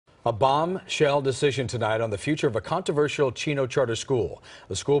A bombshell decision tonight on the future of a controversial Chino charter school.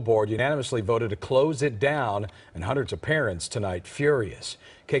 The school board unanimously voted to close it down, and hundreds of parents tonight furious.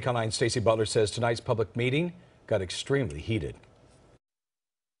 KCAL 9's Stacey Butler says tonight's public meeting got extremely heated.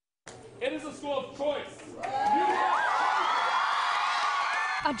 It is a school of choice.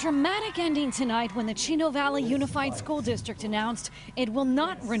 A dramatic ending tonight when the Chino Valley Unified School District announced it will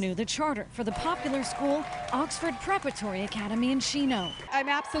not renew the charter for the popular school Oxford Preparatory Academy in Chino. I'm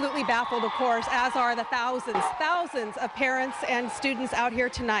absolutely baffled, of course, as are the thousands of parents and students out here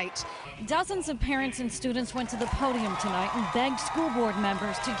tonight. Dozens of parents and students went to the podium tonight and begged school board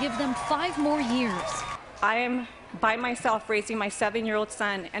members to give them 5 more years. I am by myself raising my 7-year-old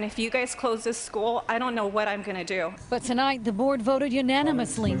son, and if you guys close this school, I don't know what I'm going to do. But tonight, the board voted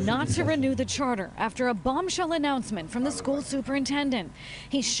unanimously not to renew the charter after a bombshell announcement from the school superintendent.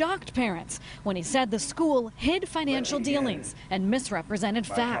 He shocked parents when he said the school hid financial dealings and misrepresented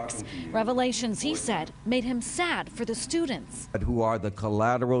facts. Revelations, he said, made him sad for the students. Who are the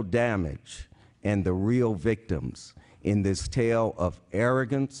collateral damage and the real victims in this tale of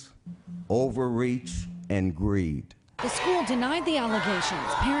arrogance, overreach, and greed. The school denied the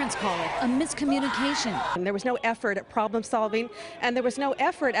allegations. Parents call it a miscommunication. And there was no effort at problem solving, and there was no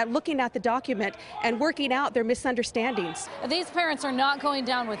effort at looking at the document and working out their misunderstandings. These parents are not going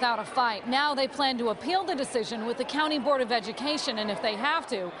down without a fight. Now they plan to appeal the decision with the County Board of Education, and if they have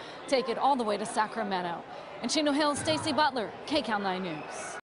to, take it all the way to Sacramento. In Chino Hills, Stacey Butler, KCAL 9 News.